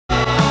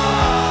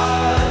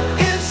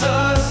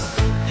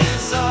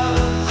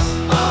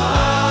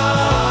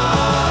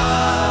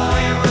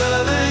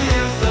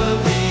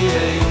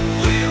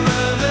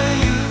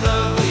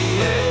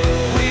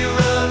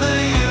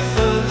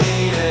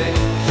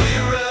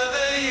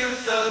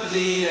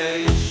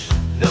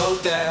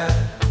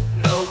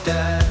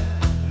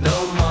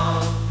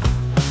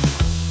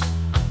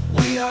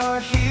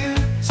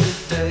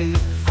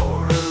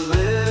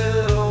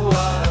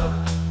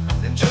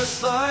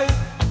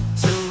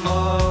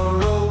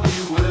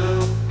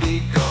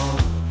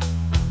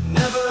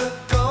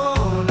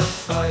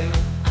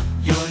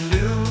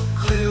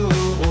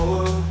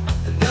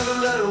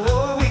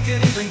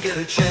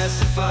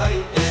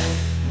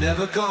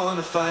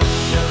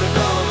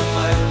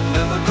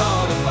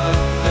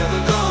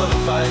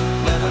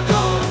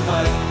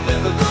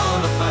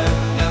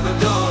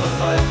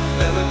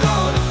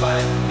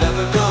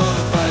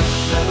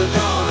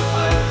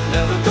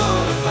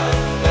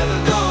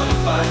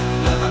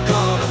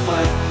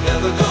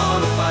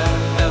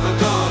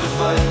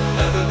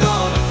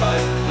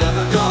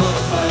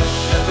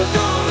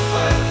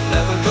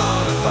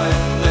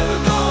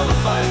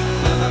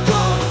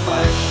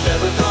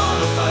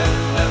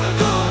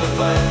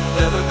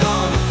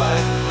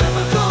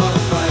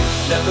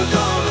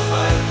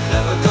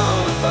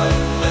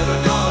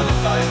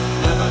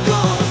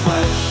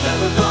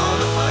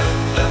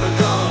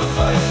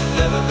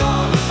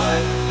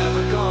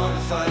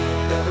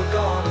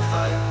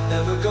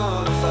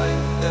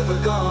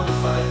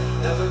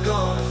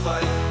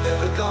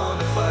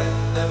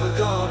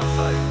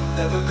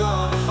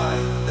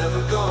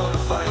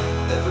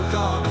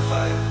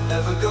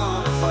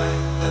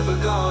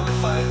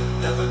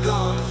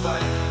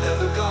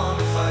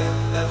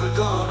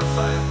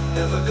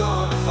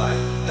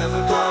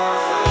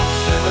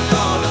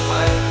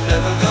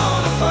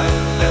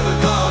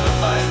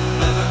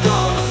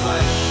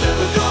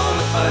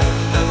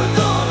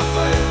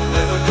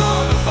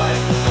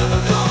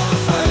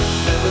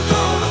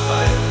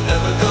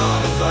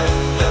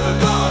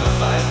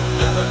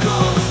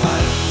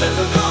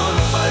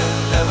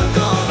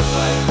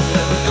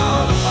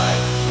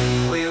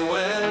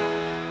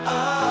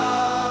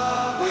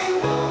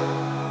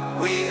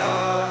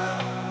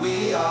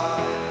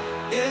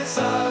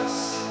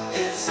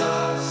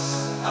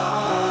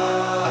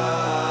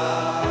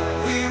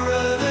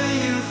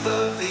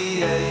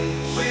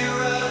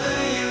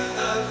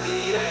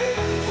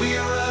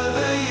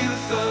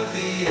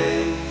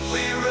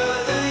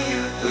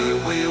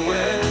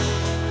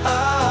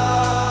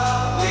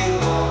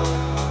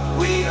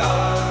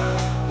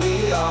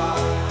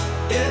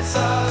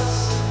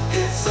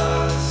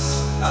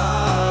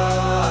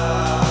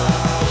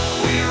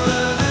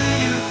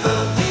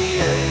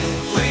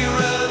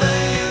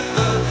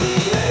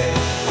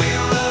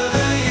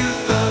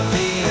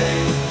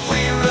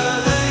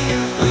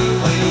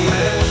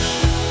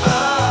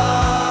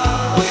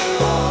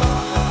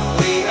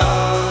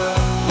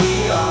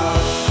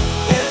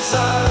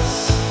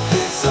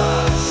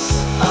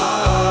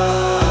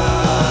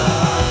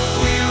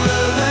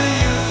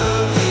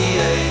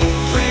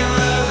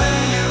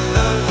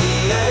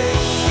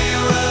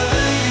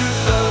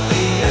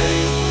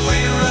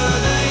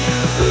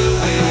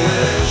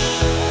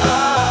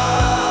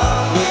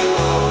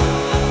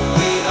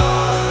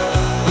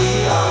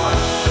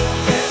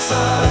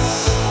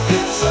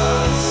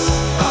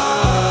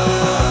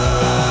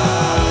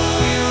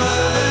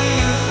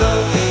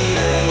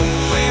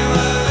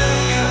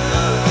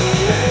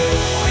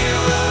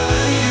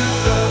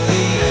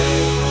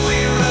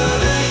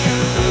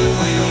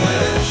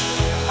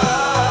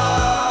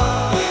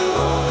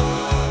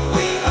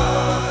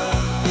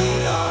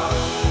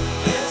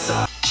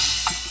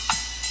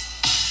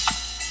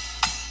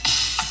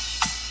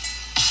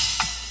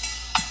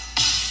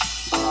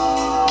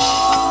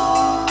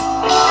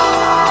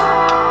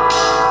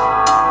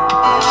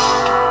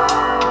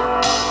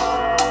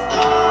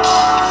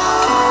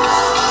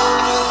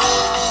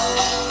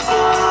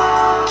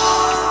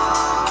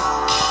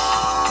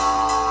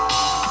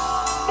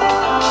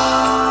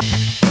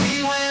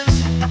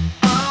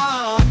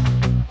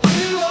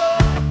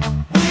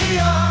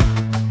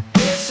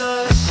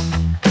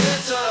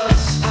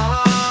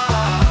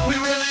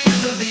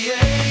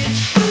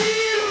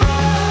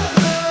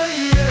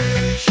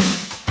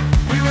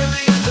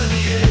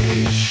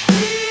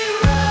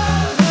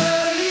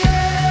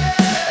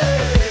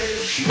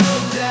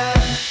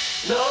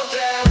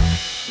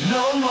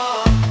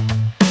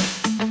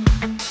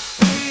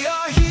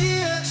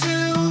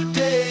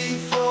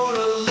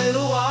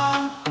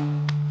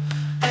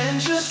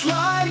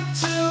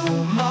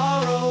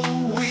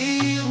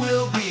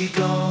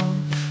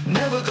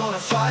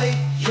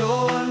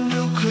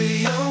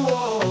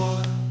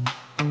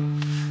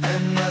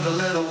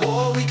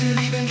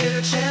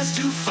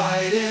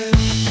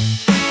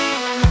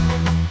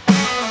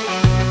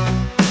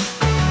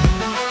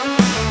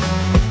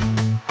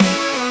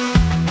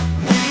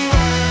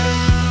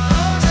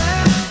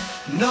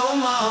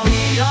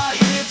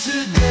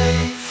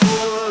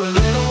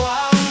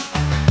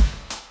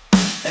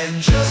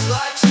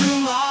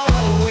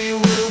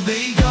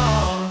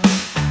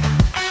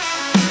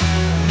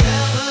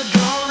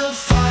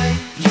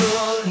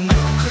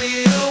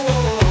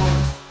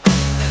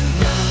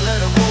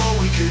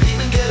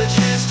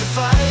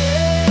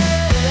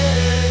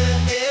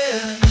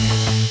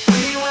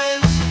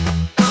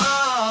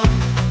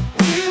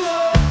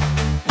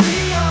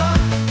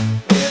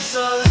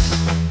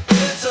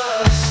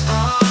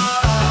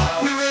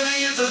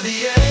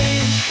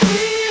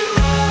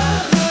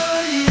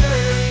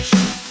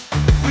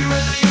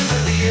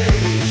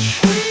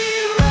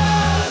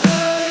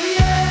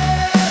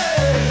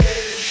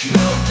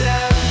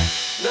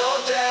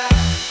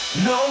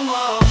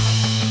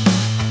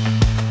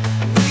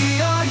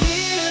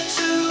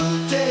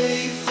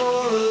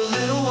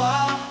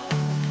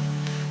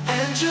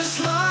And just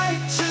like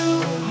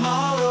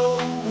tomorrow,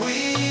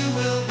 we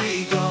will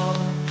be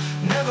gone.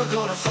 Never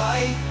gonna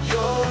fight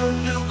your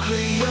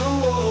nuclear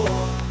war,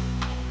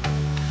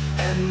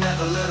 and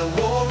never let a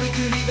war we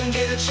could even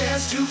get a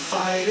chance to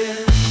fight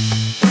in.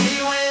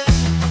 We win.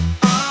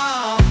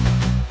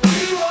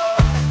 We war.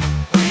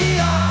 We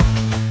are.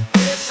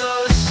 It's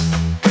us.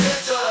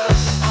 It's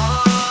us.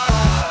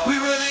 We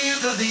were the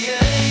youth of the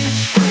age.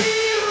 We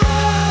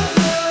were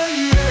the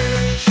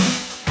age.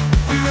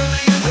 We were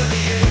the youth of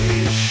the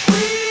age.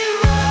 We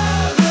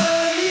were the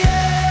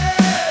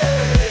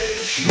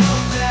age. No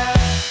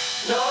death,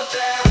 no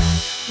death,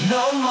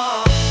 no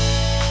more.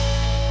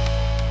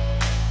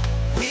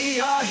 We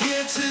are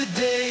here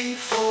today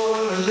for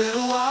a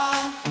little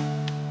while,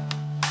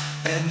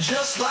 and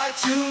just like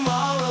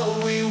tomorrow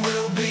we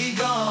will be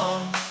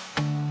gone.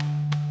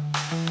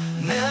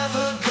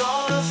 Never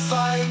gonna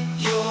fight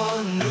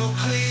your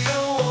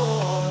nuclear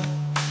war,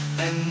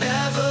 and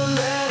never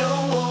let a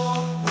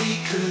war we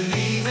could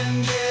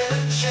even get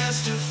a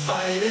chance to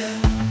fight in.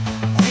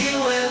 We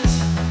went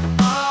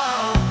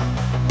on,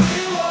 we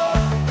war,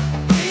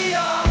 we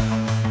are,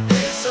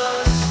 it's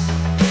us,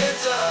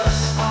 it's us.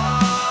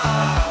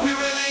 We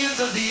were the youth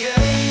of the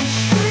age.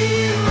 We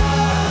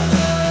were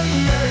the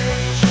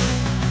age.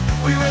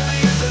 We were the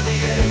youth of the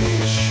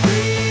age. We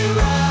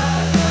were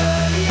the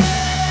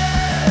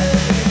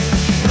age.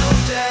 No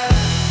death,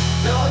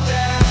 no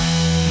death,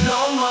 no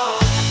more.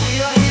 We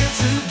are here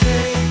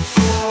today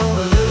for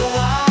a little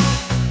while,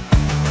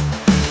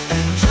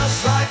 and just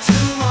like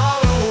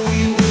tomorrow we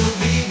will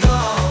be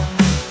gone.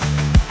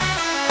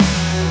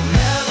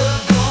 Never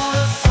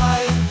gonna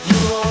fight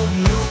your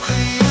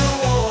nuclear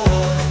war,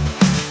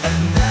 and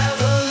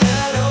never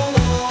let a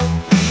war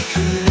we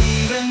could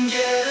even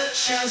get a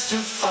chance to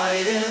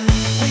fight in.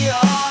 We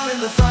are in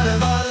the fight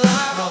of our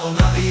life, I will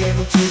not be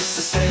able to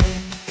sustain.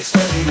 It's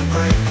ready to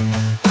break.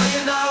 I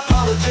cannot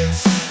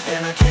apologize,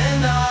 and I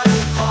cannot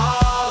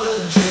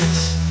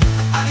apologize.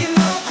 I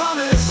cannot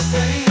promise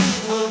things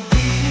will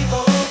be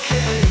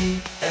okay,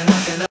 and I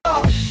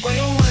cannot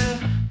win.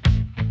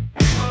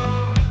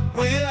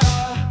 We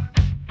are,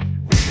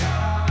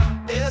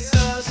 it's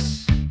us,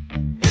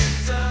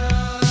 it's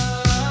us.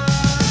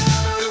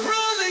 We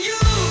run the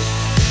youth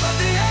of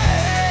the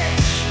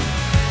age.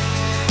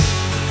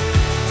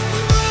 We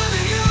run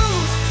the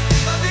youth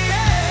of the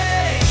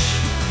age.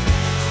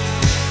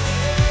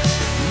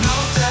 No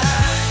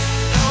death,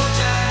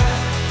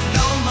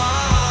 no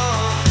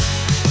more.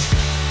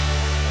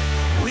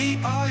 We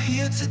are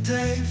here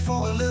today for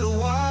a little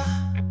while,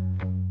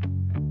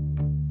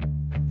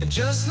 and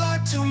just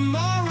like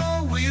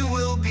tomorrow we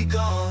will be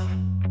gone.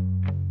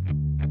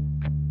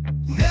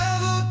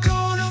 Never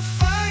gonna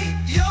fight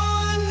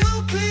your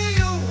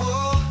nuclear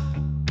war,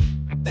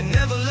 and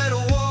never let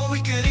a war we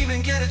could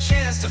even get a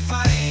chance to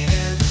fight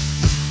in.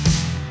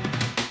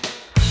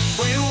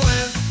 We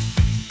win.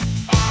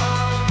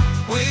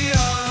 We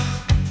are.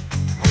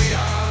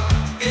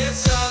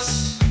 It's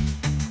us.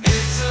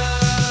 It's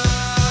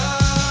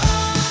us.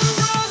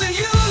 We're the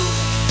youth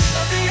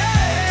of the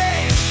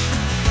age.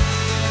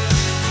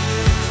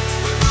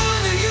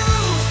 We're the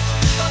youth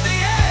of the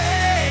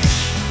age.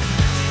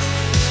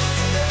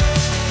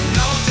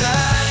 No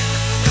death,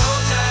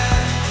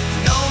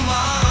 no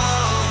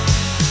more.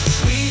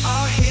 We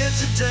are here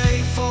today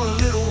for a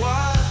little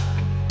while,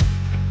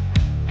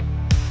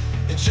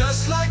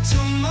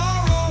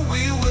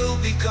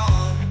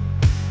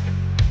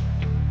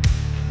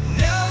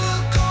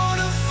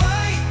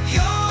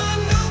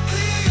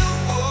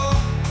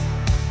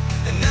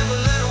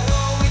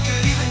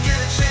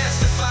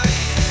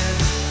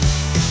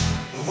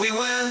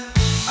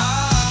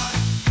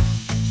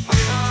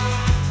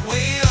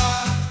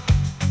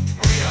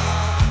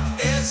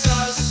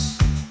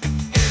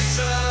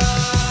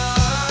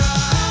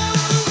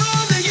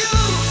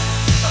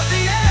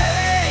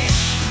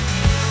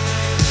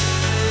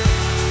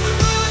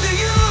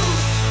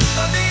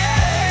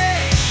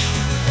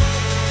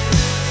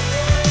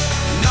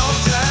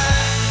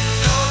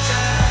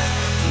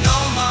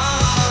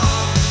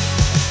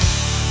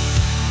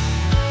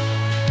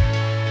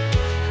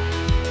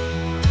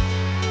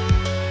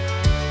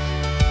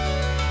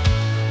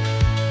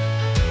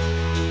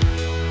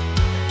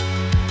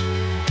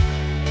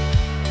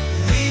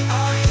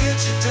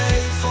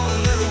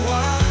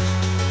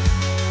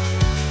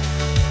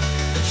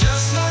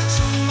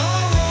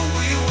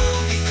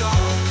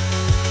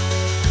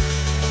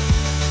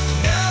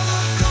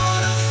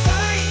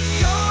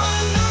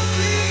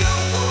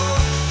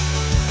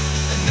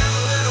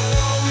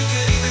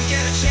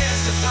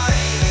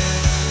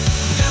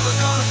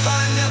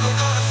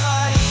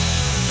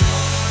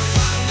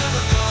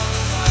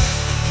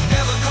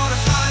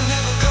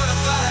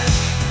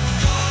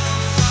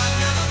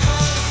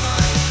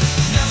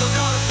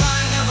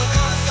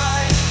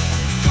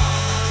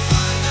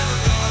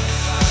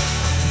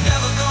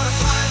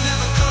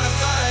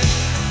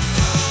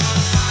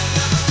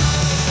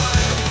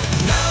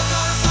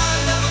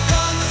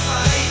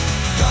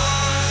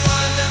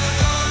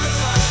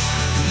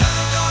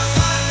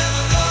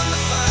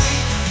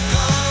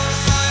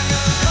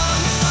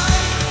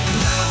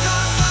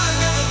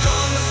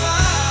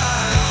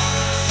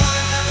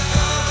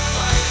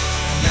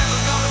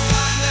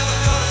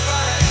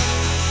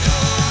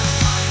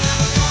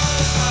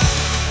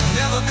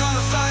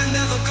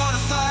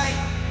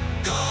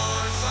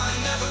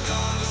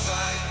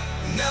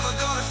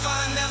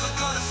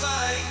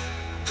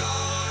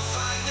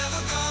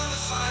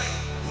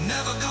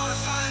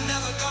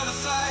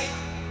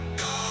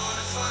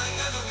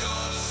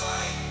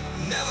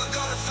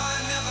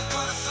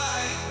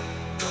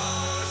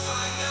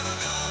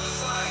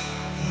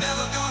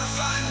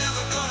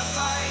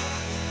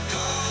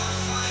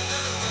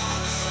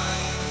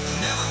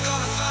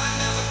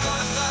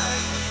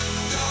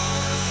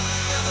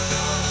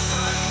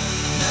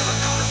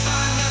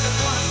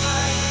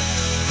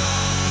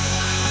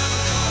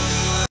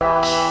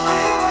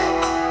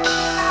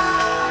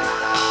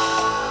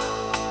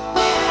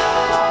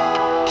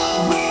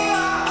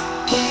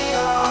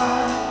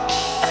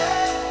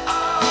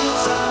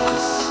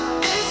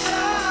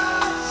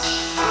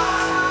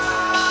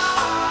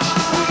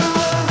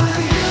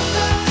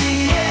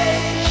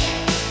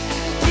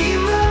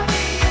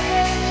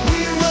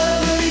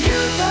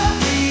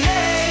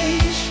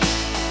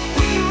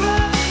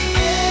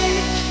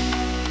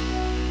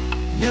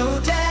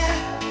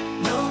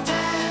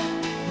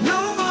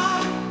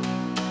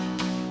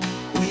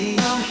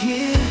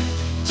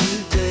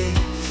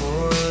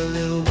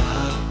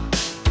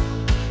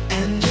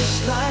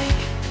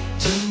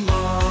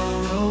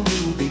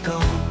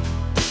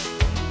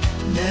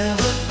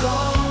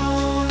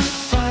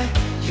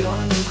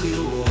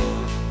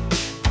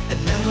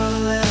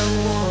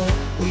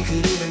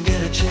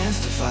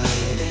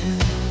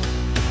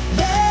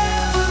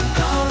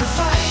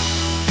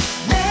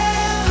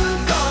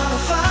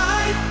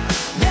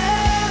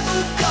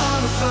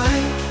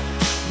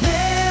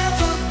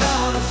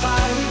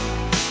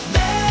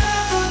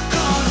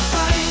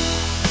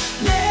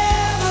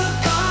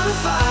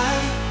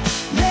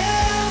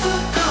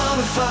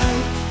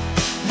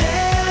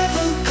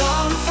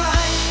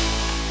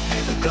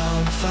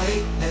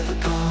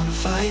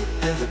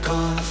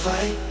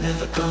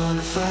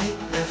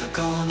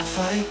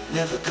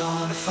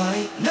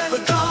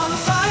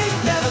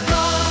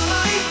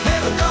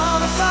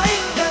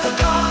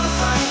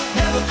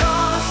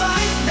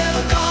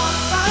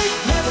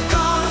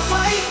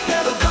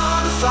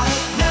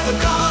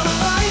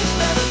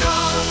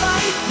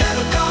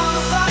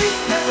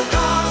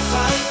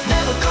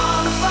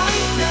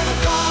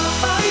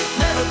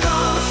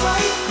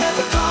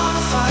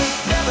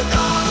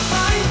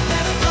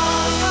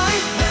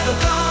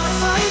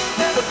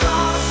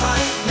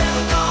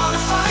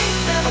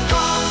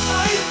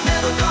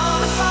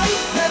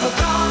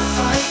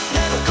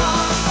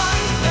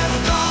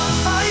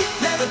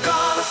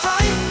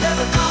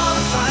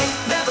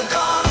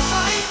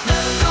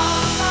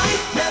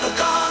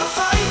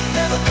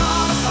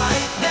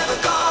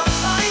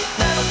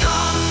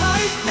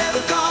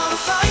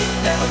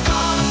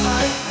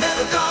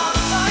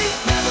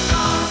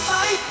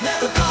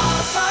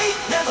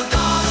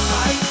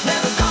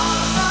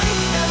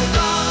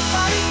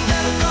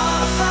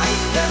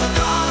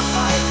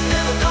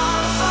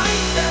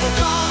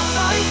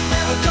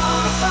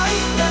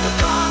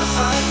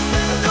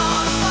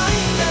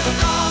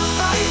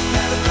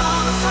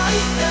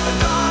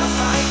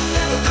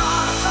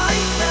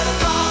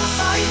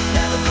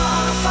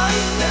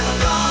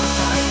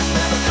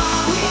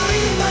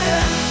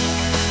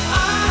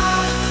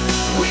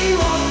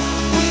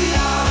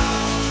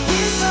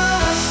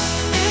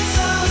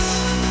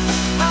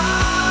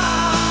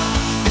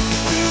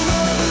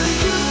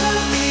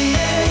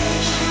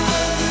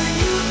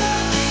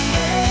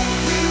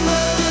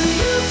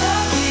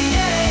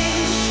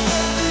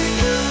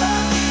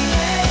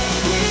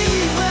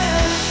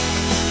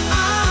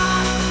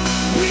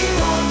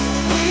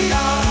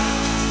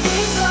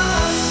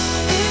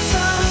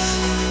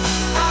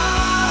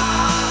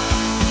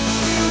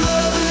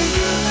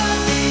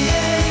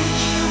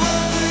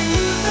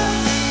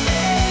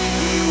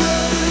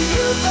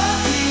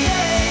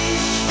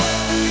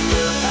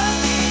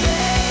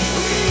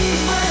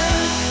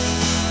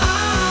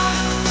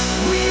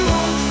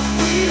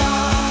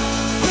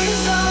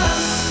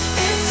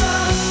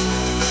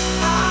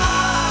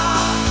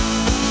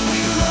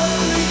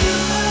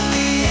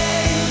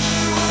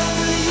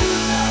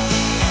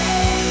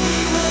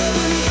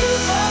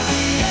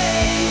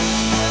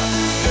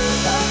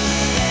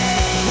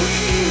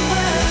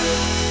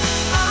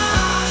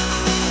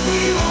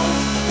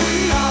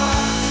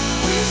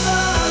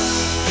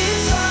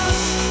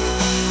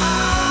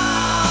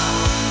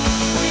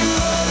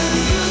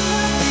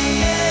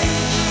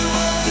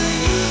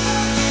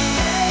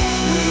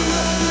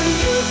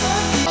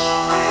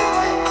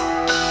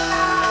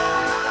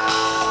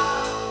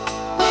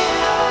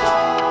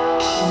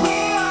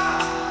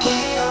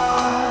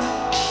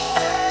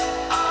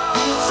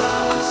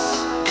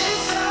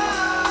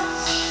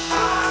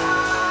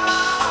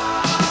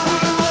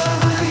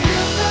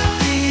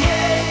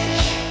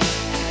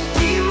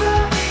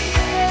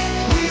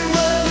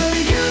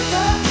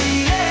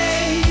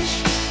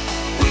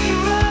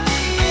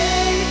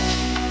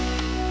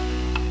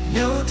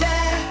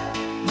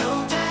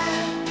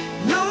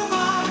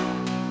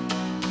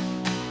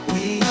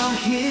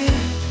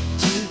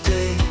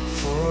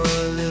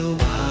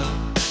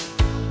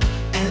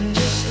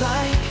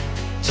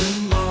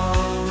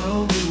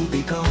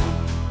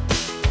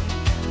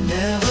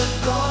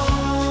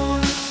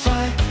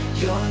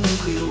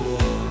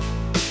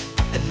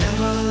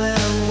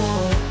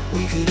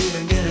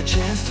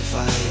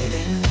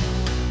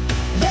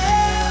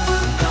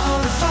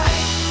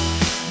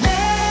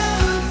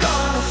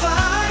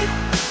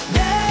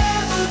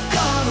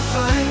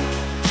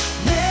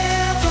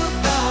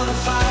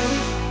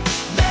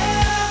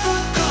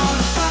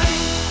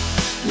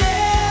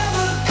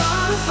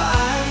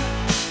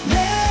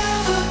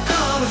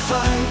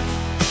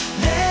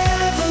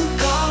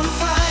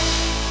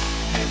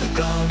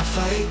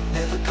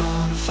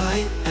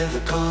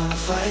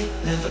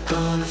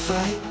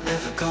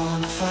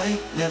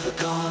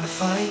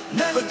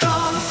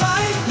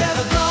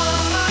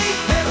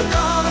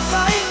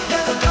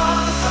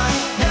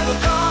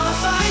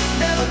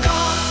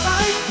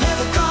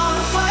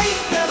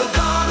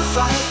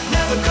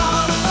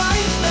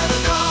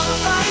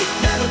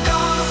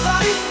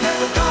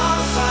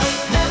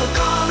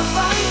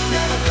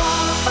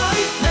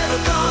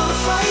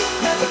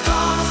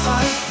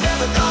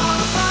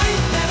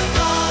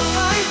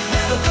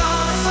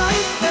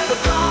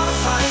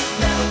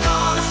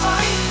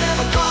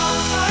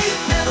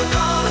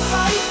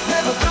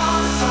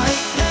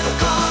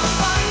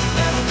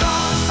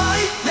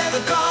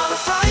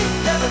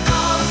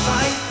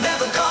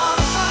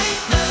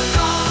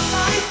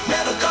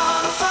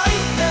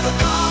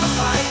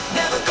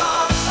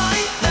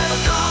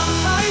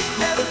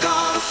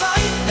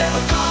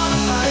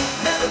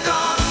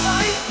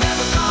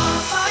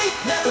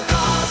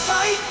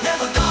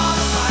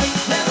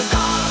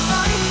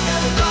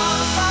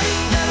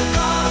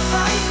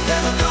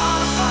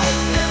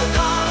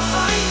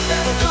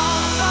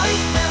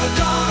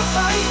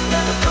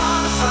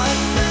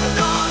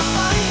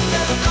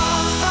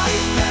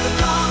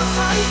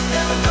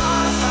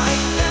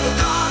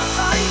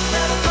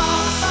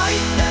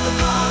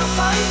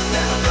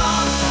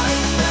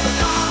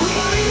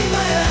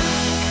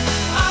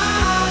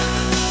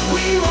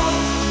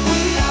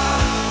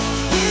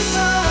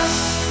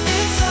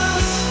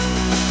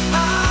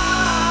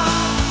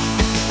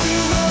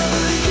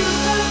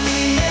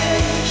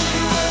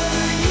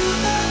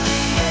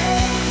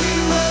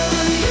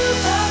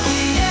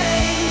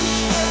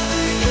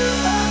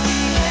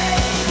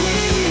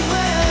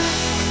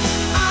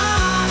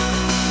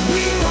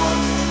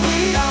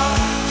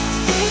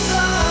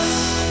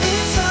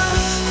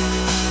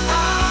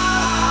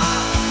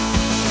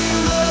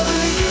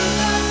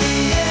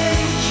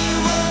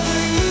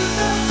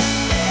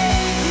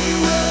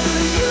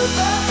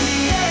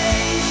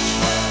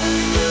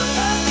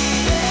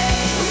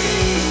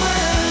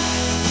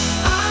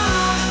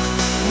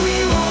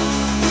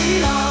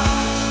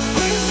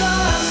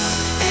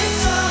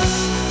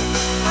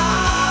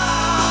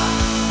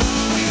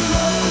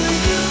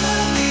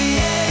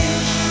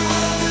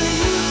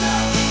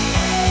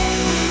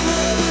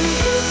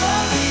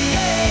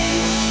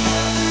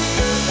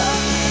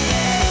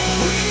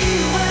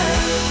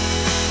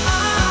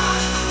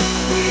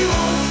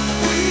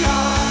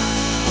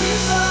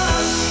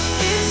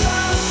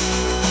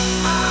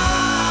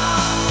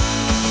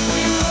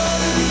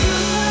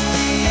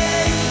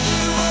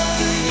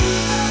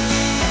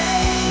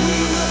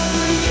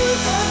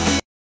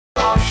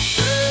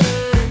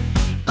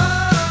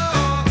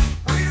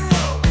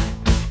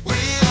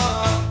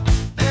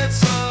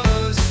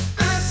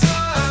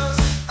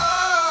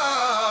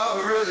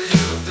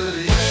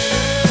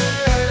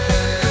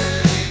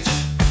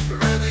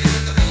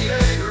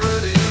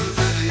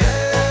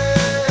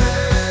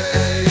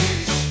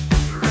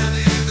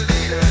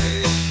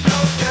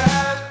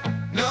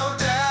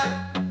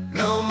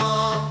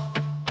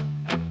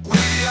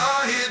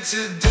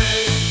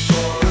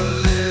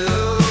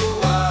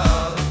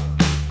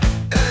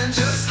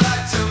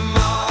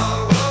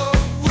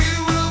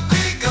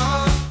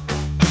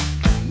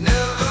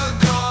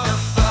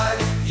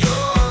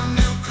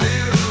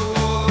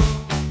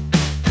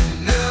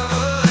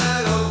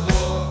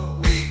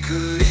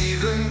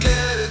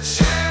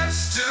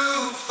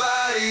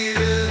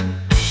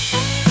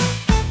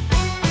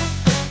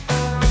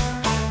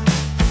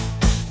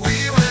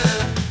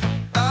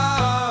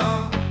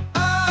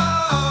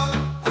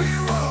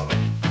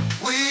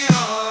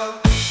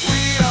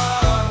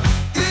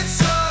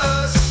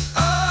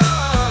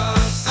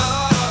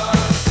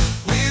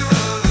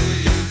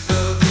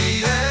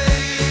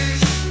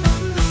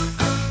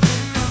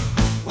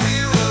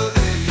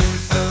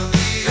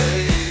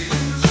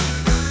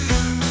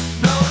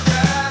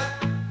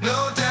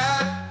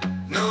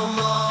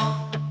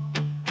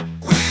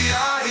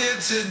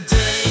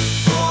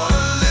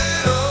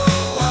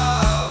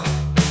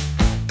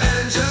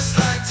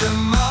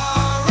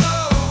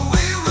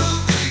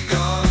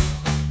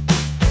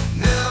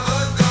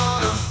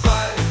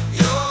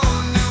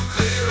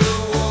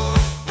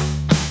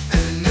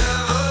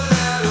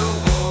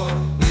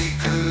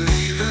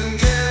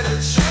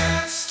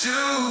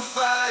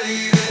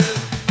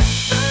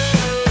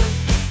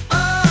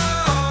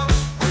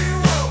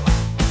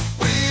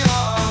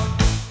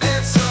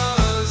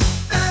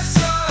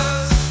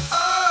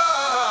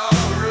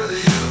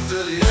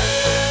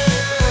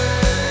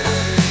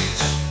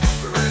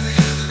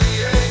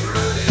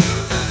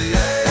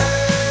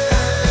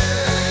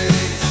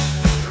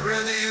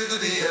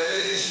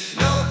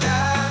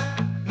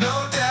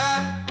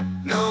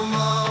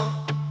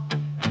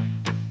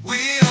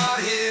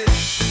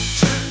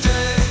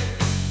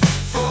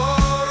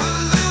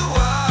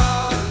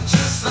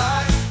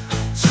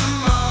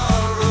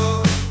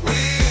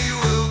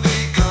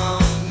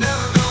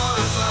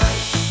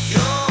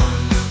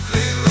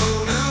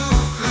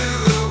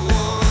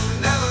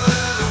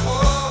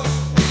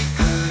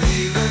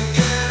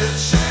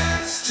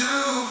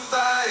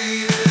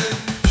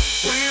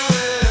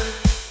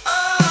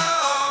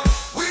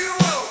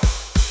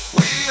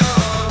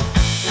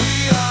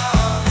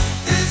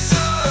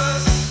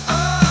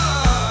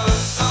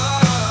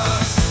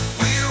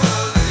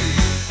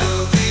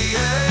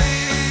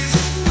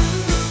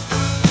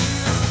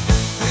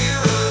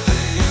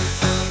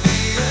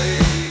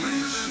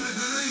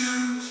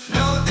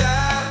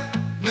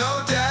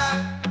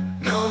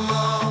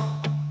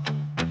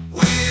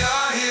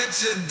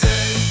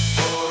 today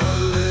for a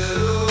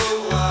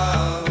little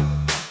while,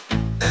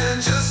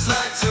 and just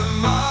like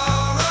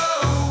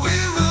tomorrow we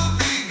will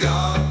be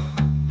gone.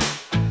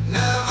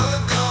 Never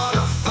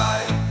gonna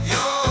fight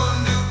your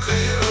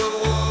nuclear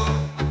war,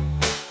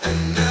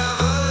 and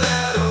never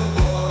let a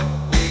war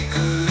we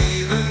could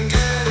even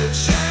get a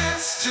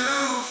chance to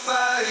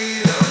fight.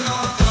 Never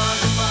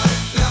gonna fight,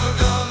 never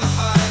gonna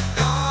fight,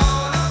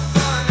 gonna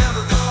fight,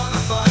 never gonna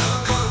fight,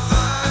 never gonna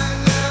fight,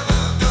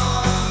 never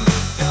gonna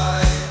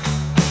fight.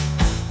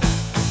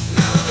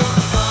 Never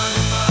gonna fight,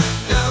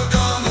 never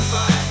gonna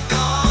fight,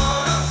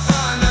 gonna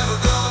fight, never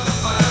gonna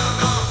fight,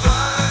 never gonna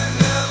fight,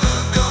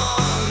 never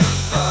gonna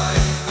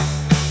fight.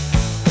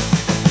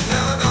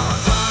 Never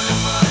gonna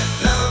fight,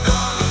 never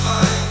gonna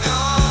fight,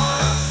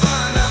 gonna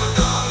fight, never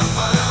gonna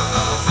fight,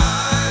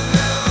 never gonna fight,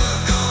 never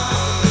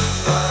gonna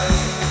fight.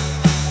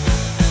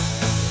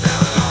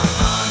 Never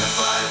gonna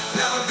fight,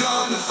 never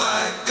gonna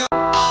fight.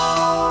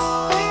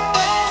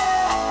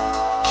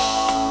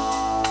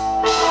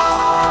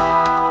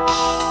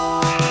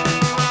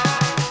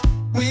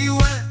 We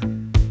went,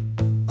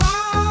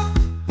 oh,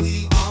 we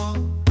are,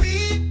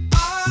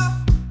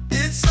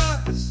 it's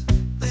us,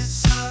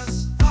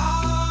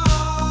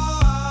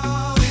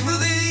 oh. We were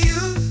the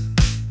youth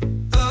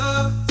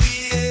of the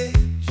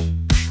age,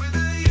 we were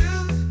the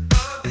youth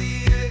of the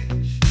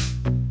age,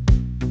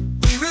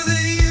 we were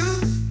the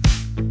youth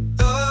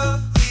of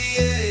the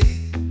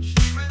age,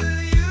 we were the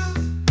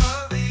youth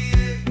of the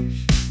age.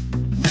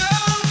 No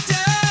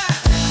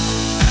death,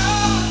 no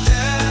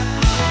death,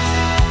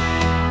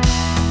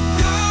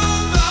 no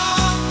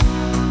more.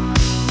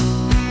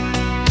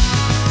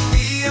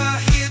 We are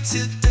here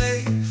today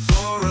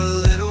for a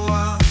little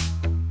while,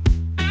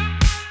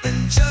 and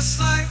just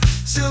like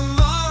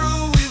tomorrow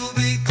we will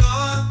be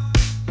gone.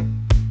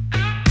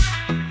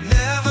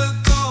 Never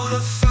gonna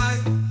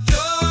fight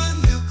your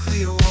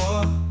nuclear war,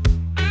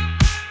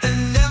 and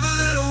never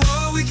let a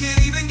war we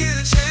can't even get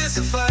a chance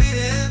to fight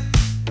it.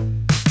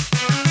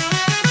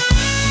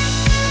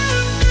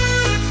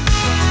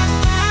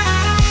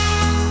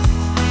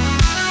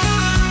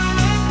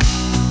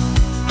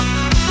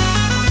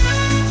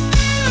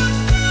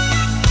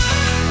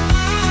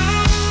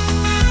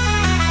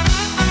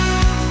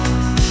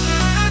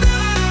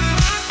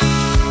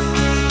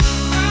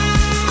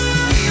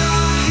 We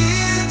are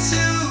here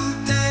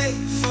today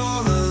for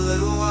a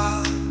little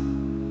while,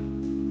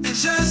 and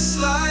just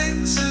like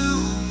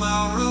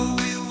tomorrow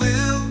we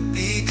will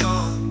be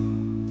gone.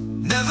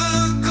 Never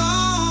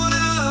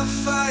gonna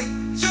fight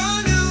your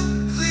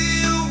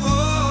nuclear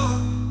war,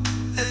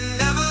 and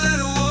never let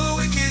a war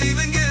we can't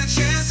even get a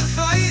chance to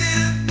fight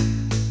it.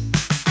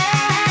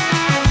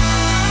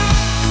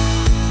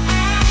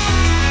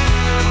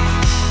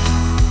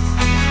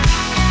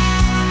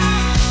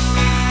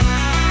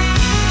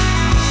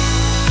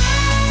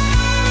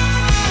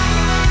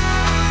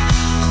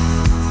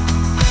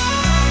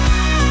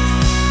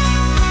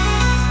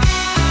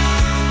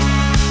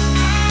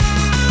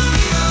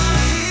 We are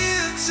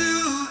here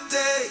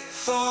today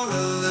for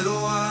a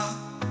little while,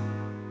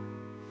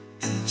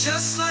 and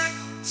just like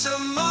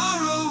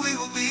tomorrow we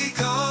will be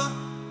gone.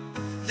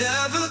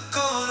 Never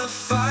gonna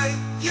fight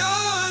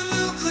your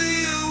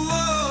nuclear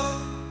war,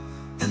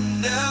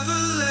 and never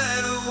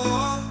let a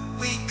war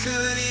we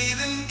could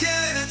even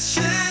get a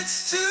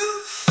chance to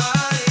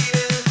fight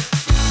it.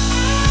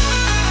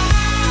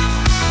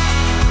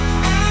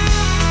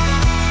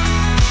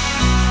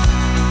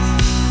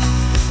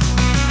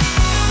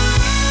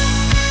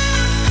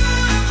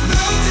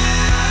 No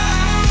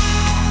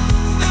death,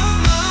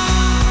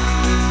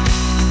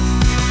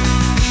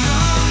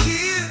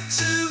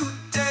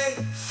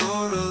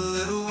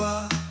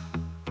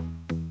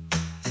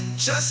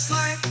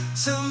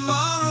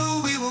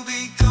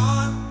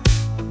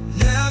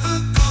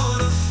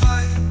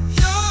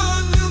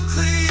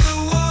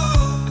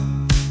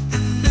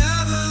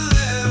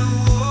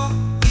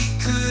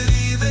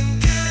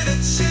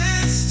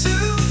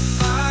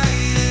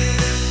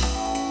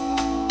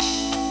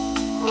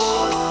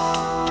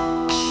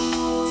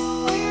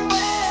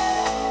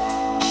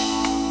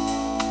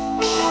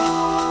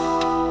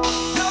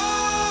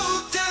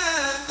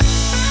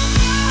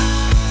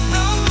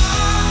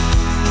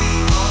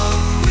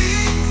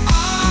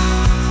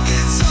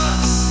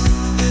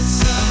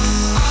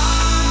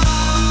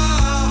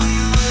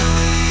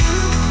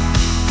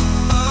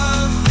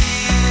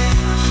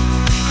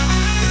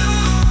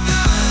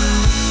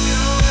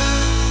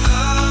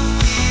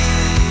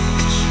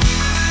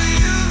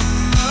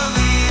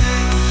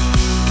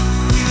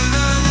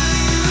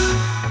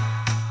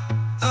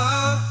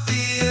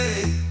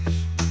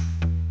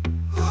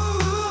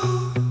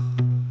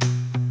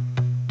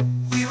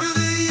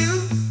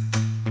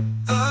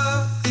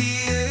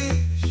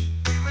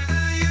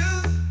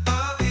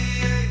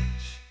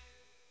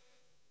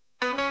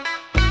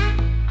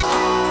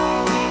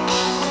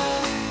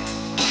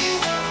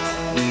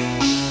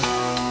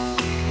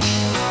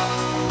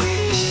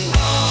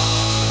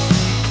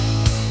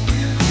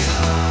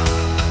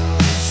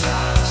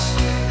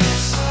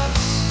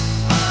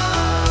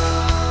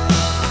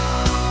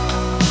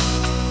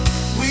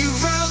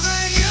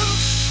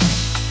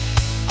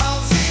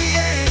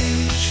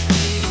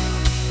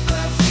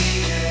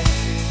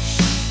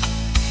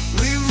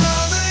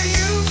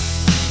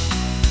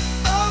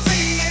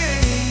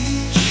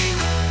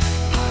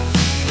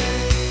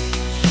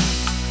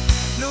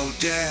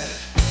 dad,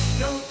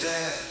 no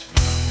dad,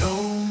 no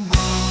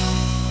mom.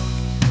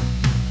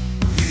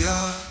 We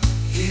are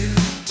here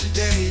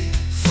today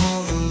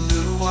for a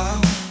little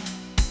while,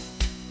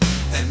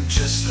 and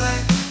just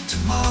like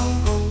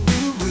tomorrow we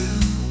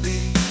will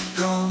be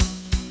gone.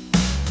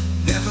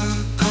 Never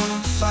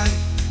gonna fight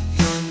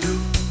your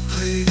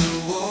nuclear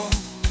war,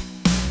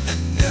 and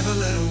never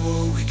let a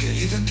war we could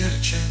even get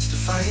a chance to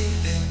fight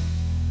in.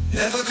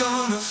 Never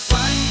gonna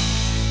fight,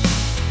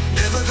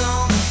 never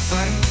gonna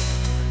fight,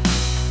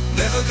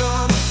 never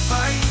gonna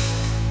fight,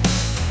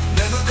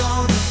 never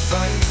gonna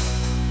fight,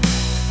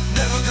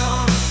 never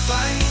gonna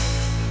fight,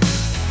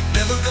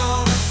 never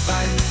gonna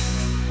fight,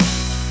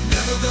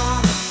 never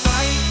gonna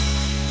fight,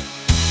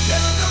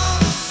 never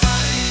gonna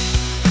fight,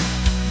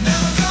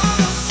 never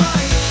gonna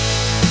fight,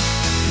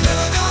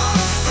 never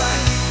gonna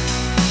fight,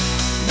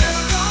 never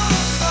gonna fight, never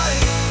gonna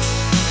fight,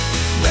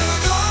 never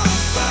gonna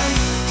fight,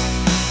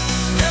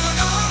 never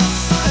gonna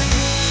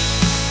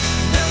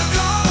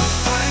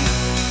fight,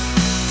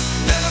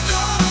 never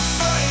gonna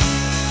fight,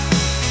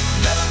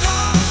 never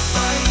gonna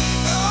fight,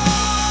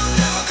 oh,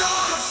 never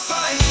gonna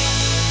fight,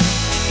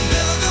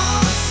 never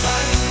gonna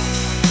fight,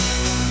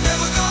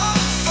 never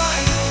gonna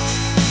fight.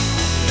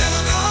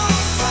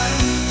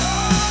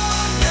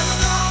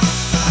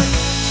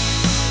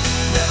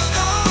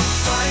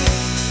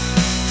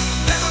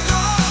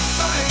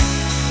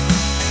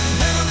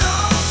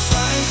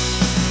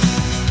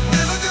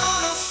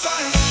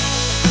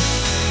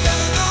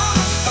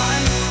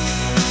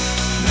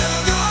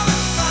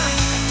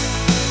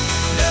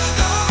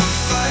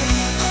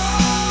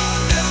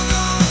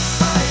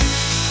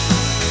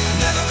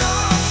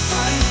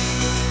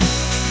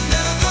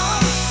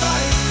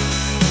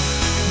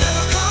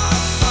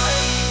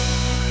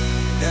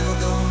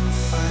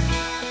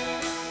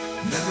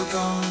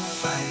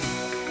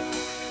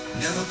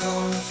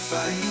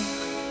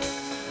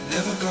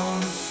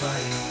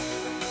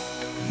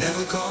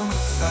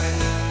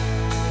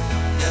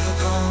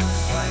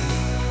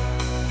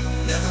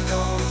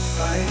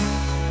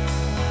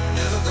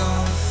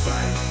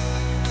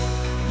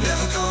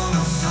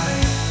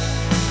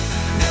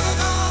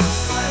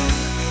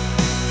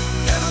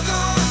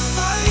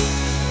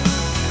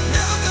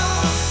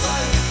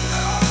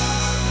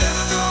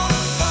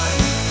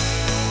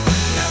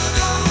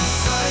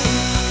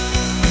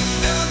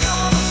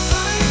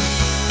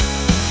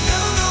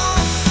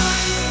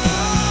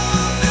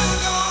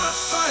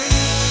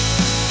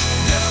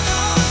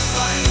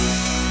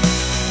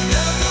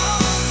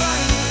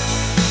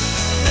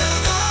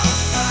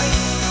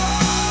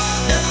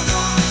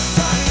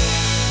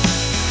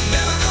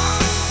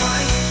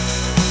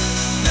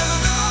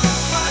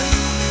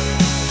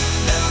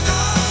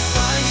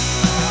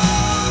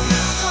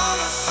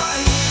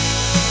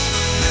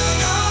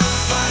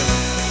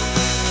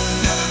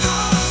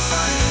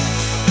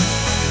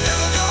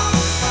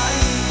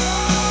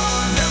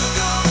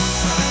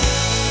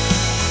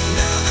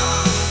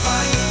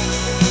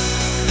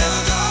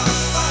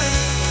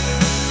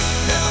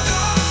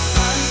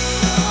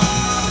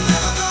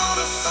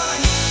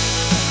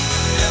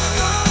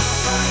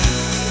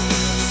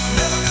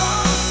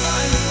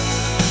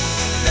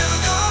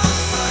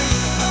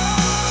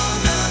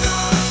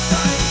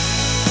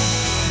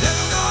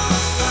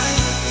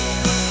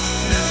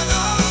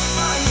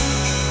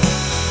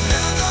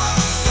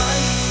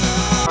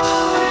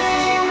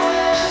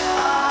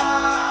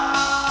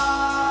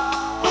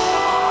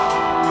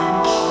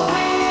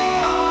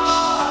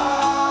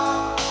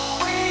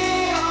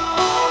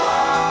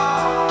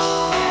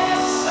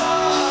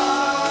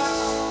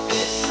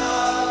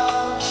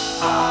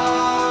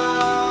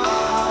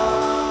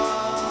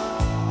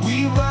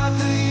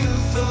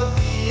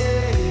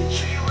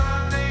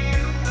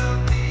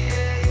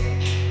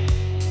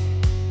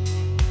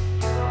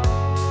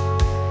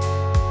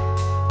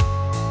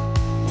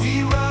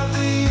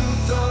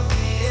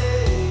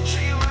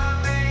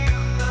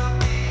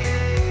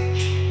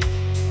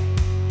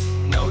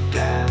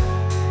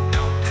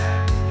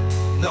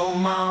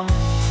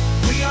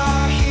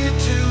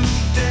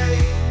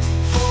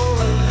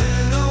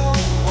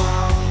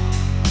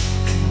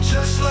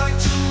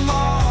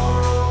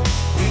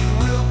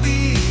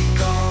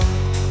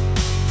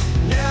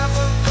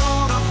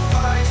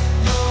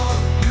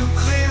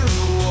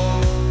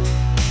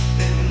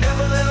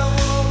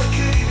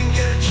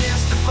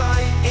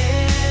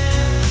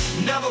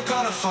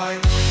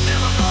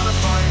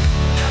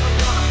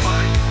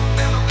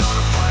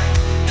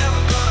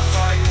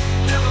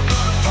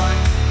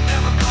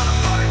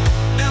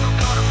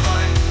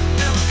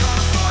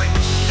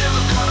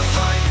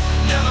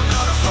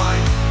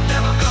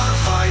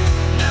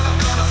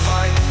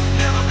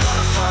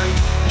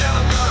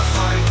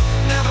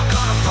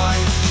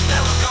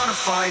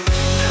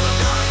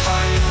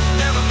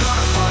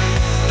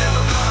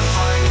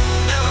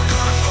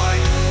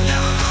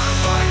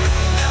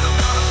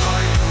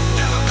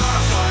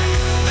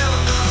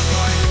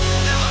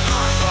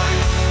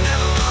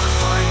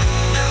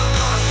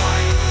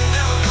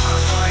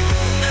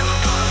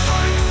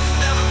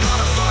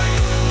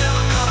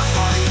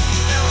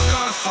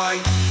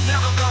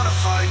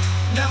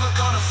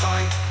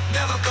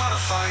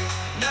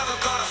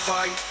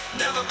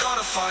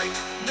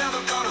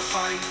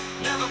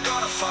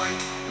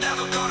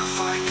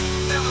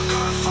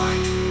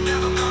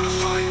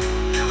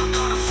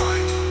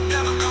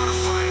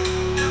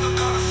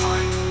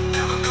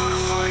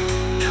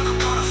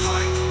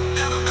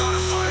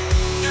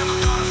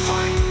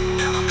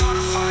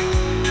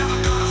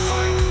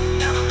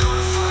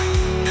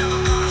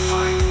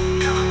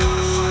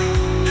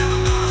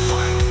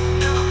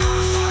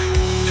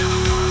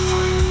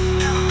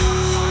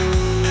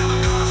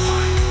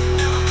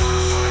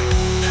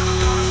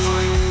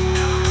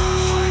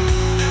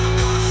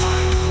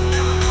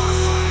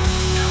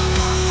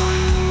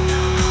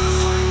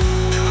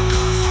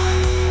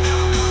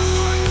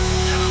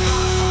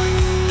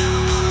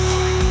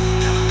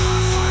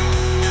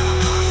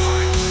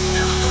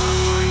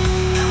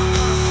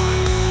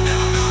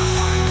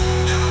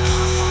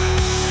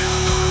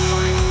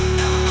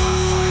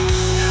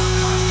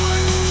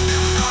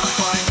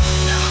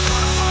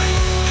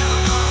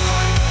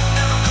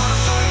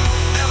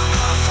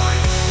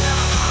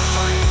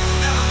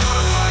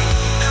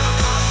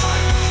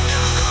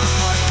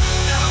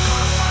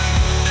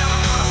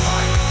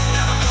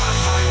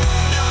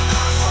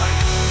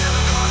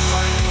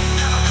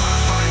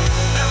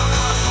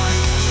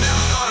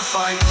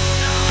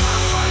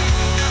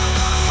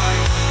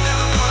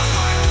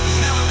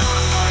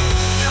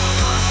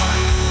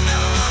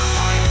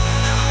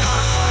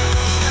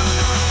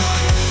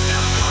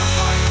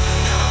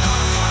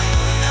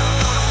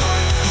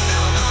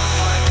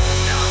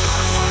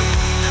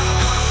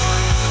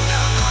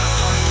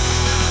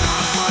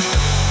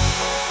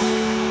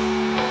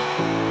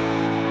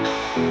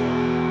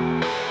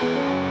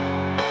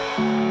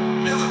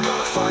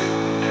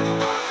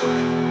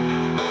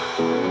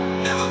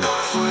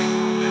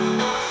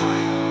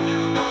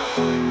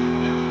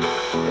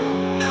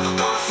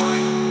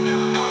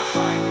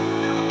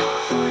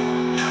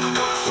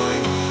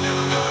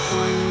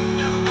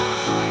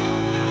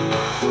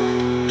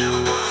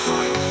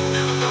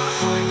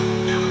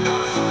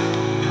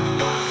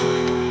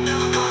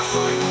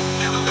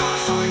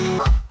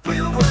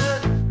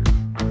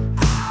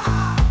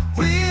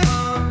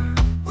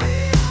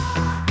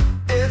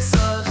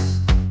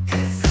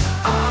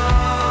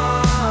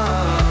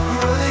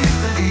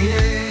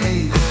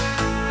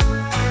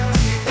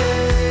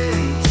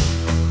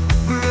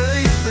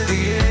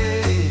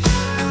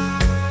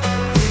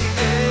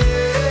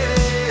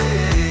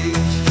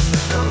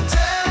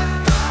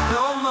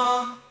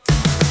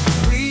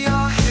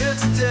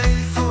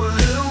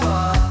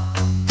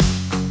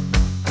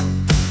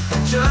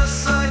 Just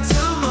like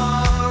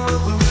tomorrow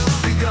we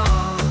will be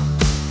gone.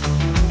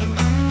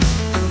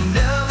 Never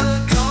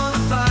gonna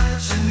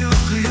fight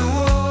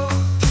your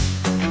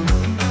nuclear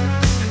war,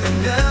 and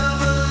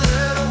never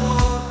let a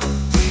war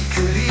we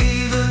could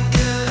even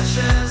get a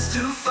chance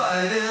to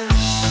fight it.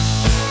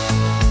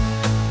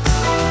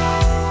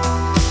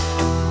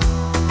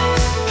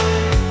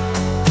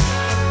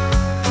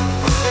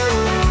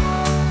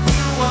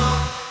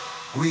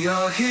 We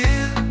are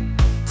here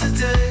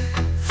today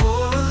for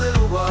a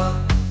little while.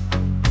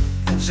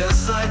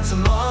 Just like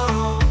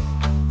tomorrow,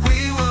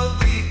 we will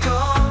be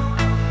gone.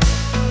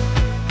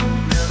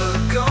 Never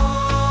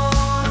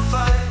gonna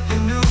fight a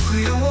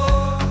nuclear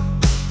war,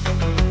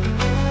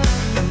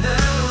 and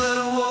never let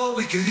a war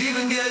we could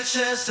even get a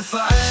chance to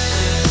fight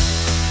it.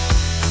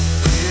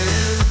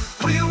 Yeah,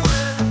 we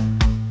win.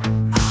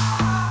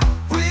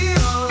 We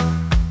are.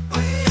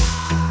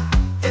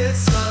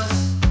 It's us.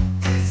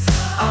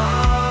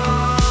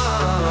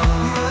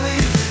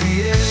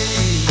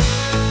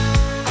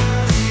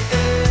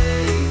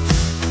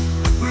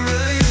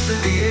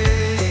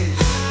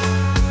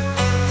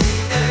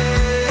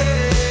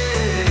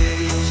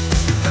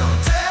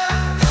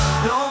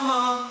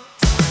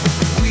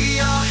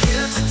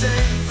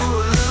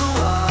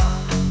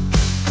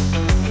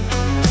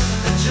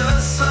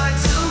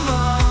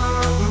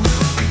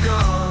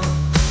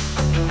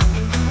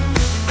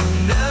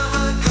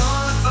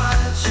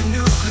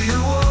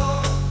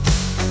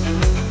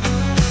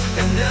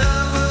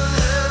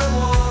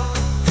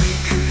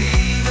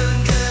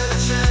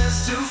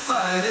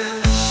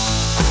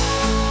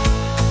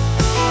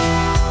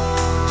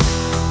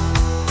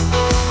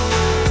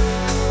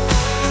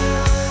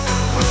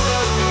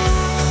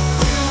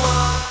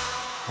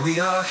 We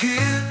are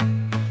here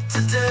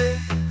today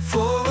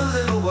for a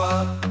little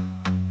while,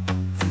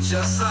 and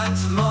just like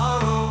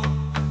tomorrow,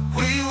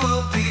 we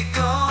will be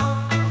gone.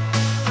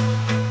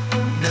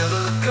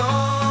 Never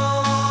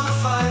gonna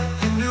fight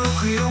a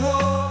nuclear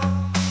war,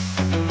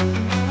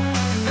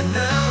 and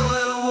never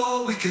let a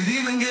war we could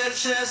even get a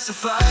chance to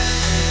fight.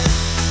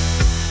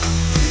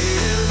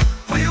 Yeah,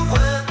 we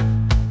win.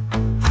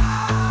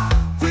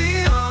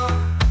 We are.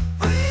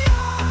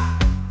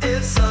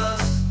 It's us.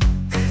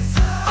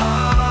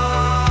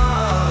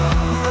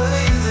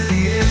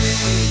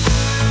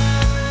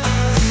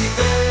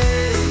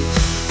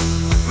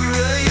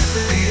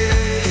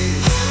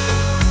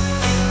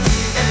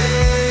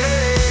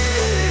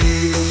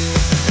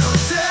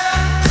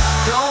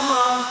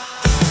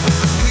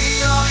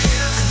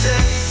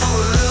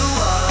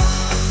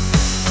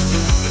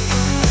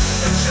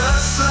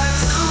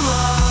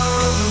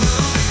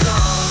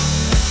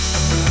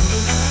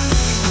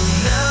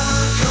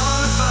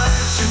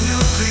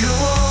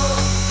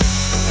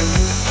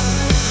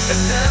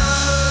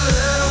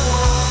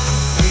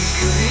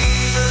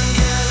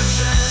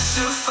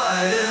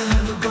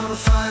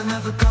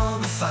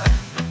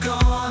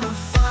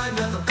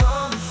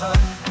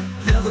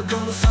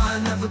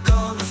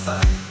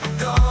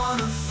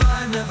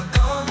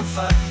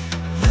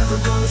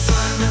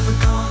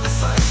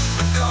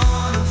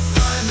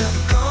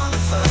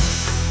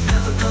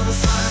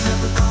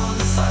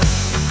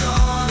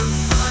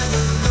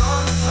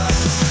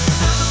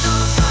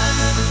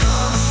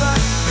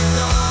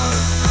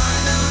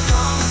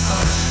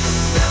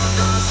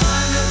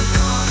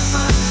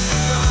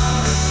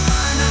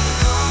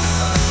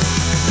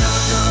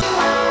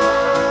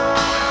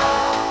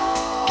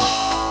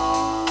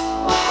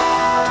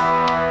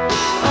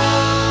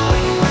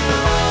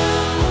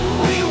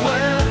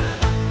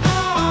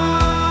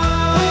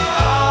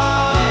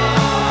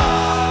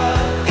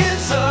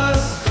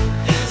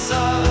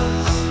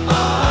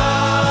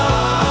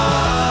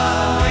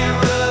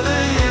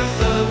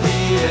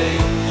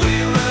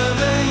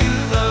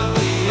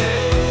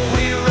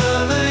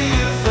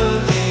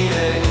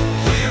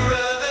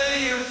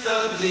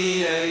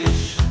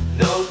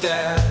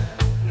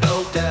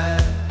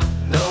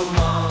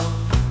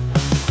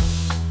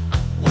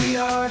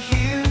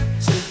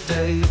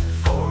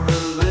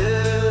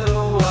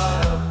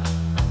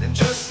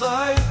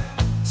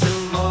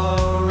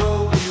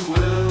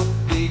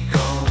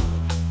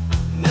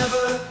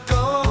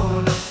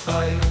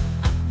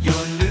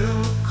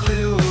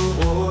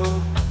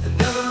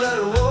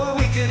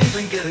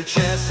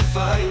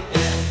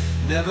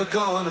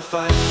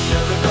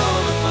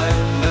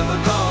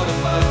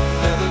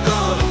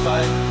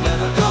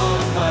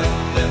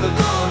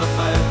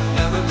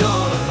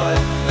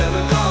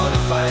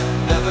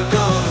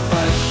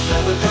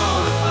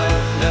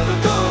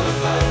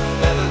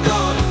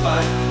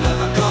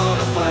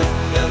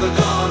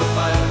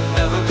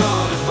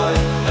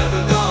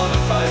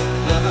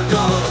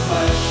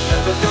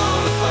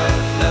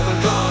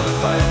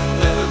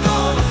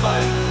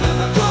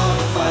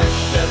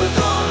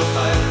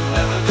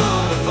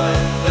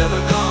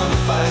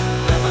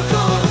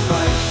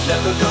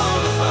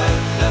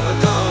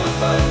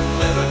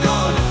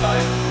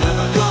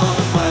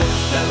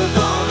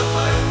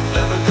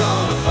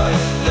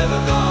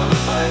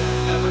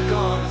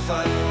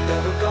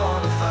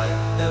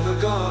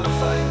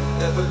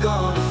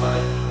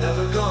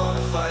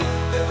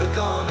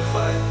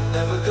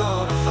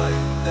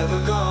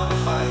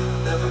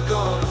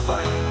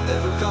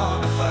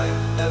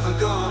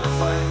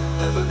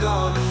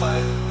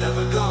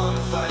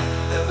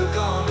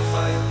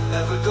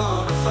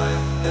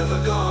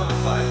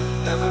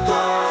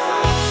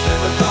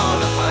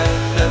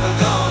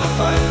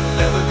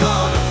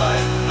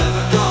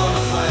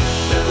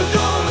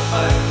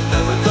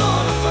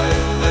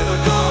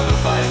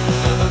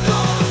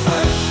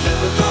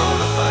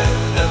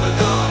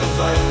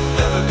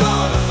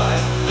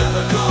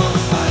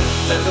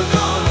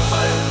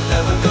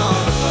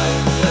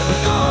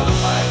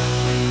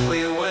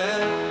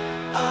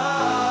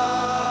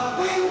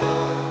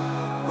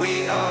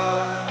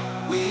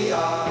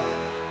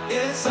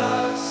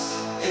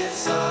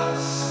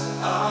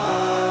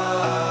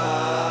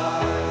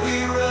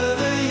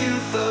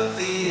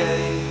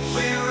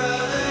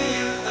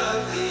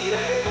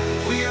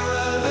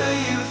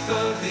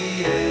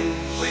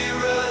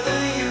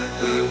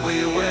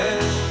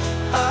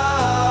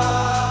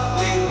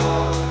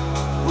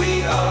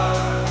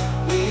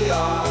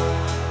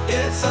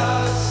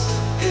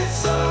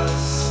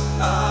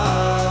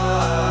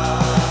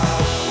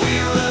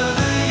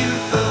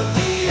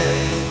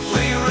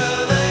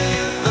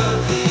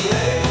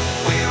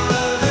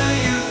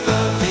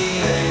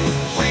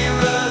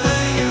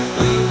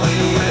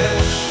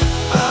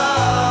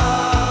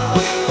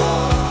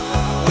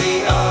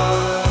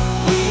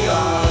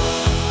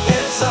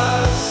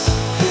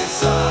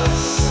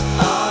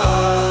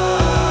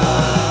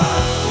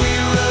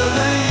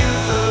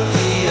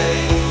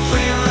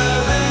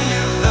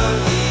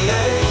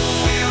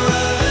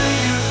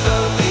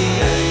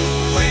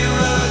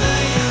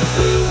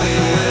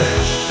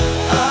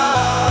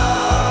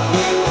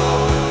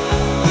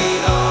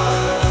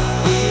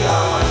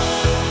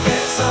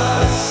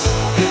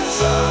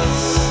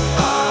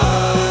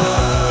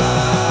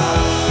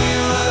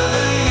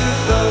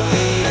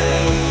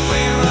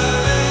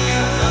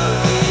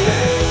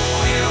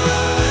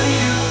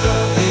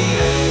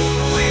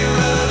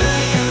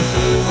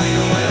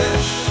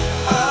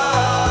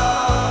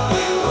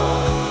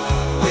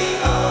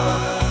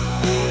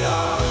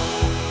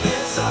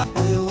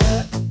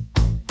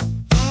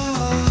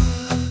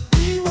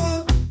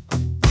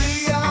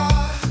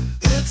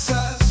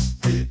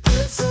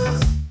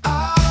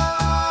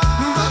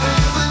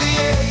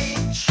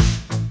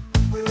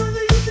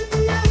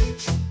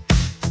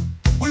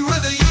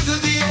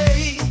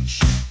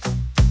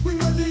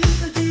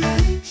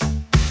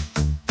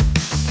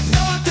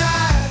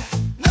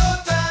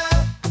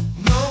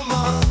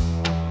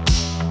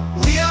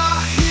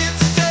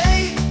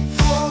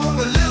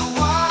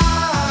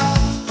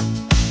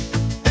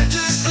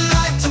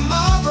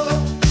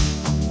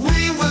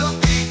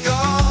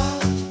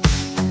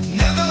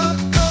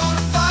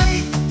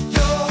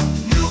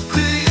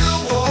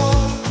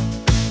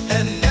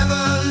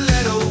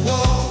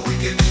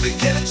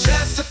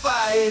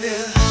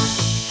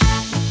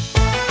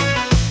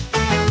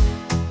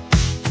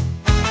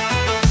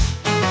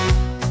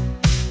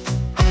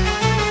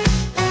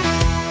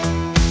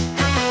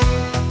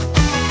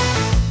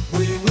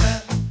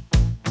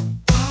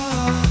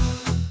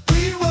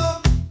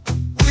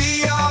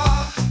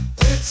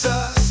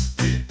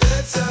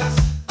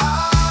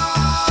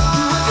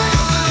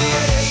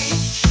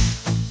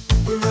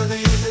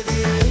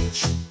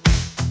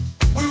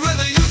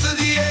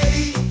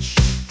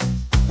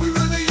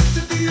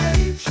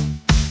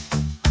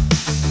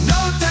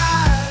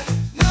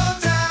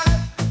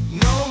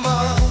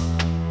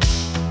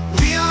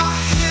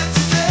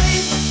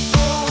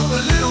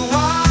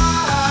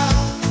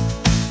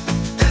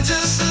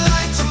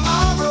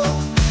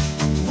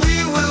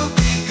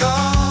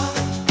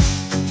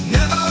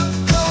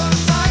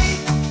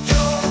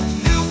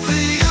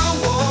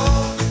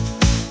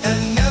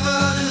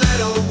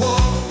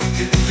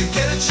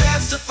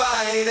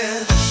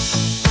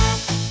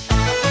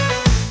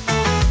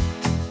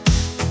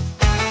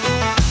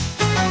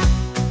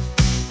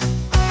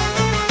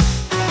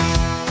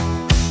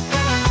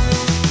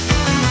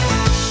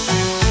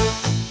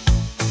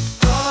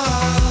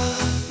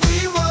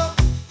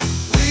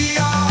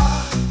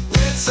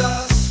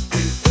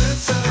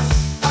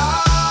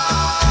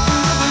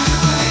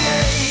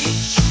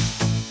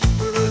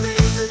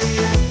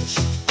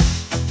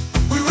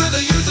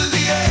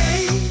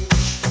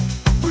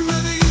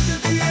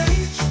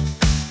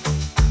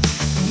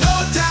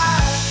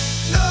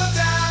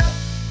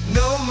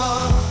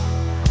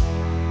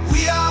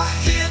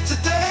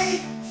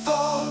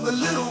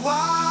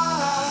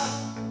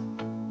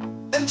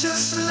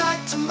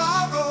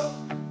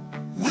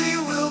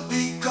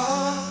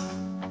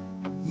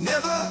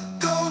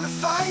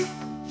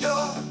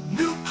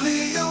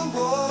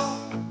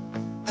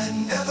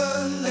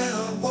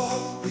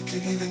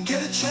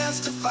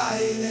 chance to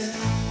fight it.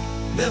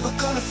 Never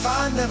gonna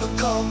fight, never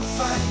gonna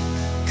fight.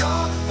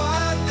 Gonna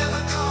fight,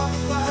 never gonna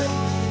fight.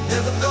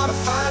 Never gonna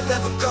fight,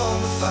 never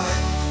gonna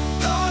fight.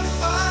 Gonna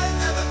fight,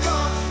 never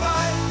gonna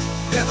fight.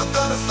 Never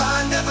gonna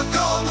fight, never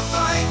gonna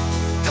fight.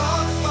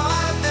 Gonna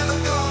fight, never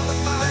gonna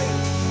fight.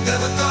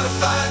 Never gonna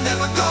fight,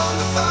 never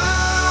gonna fight.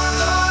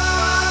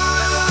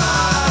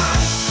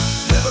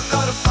 Never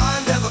gonna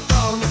fight, never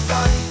gonna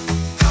fight.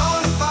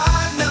 Gonna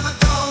fight, never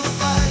gonna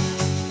fight.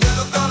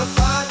 Never gonna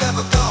fight,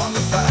 never gonna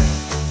fight.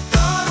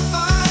 Gonna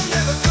fight,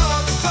 never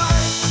gonna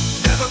fight.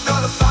 Never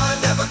gonna fight,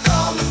 never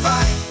gonna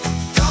fight.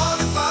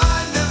 Gonna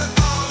fight, never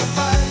gonna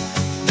fight.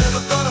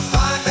 Never gonna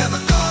fight, never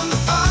gonna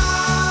fight.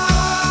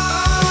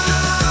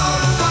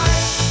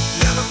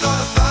 Never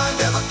gonna fight,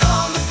 never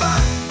gonna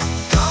fight.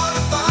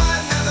 Gonna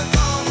fight, never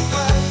gonna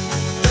fight.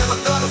 Never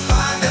gonna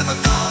fight, never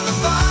gonna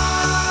fight.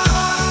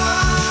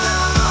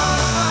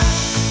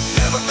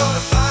 Never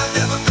gonna fight,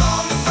 never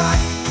gonna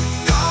fight.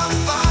 Gonna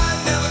fight,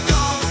 never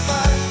gonna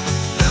fight.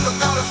 Never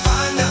gonna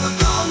fight, never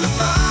gonna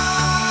fight.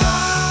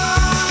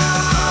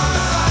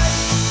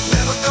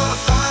 Never gonna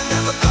fight,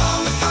 never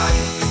gonna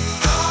fight.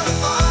 Gonna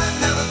fight,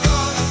 never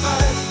gonna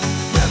fight.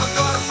 Never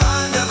gonna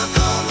fight, never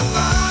gonna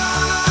fight.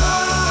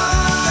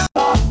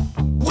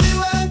 We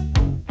went,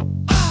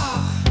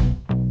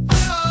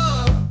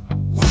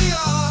 we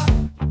are,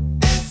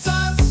 it's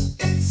us,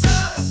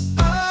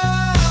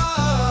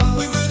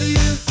 we were the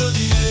youth of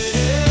the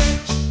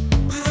age.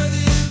 We were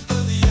the youth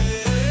of the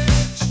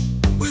age.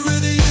 We were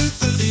the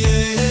youth of the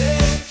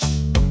age.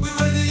 We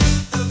were the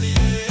youth of the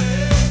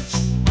age.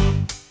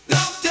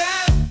 No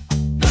debt,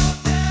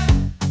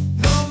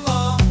 no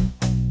more.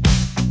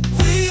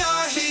 We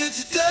are here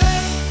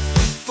today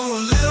for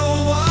a little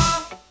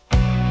while,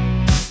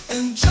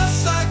 and just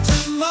like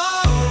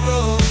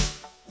tomorrow,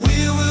 we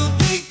will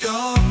be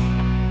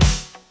gone.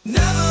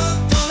 Never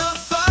gonna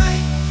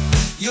fight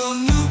your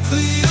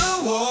nuclear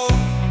war,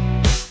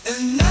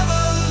 and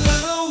never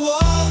let a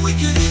war we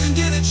could even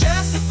get a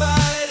chance to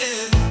fight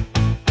it.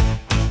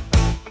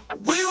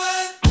 We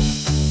went,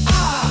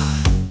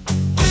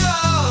 we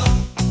are,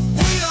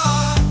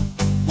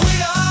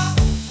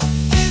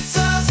 it's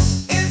us,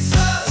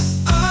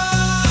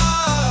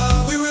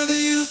 we were the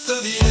youth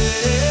of the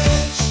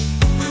age.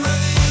 We were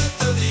the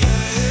youth of the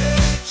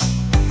age.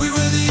 We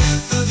were the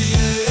youth of the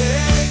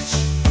age.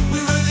 We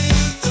were the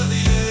youth of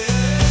the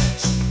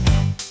age.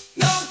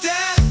 No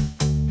debt,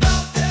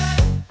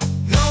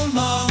 no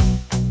more.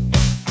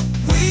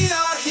 We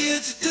are here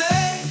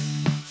today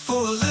for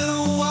a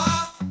little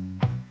while,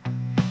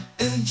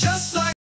 and just like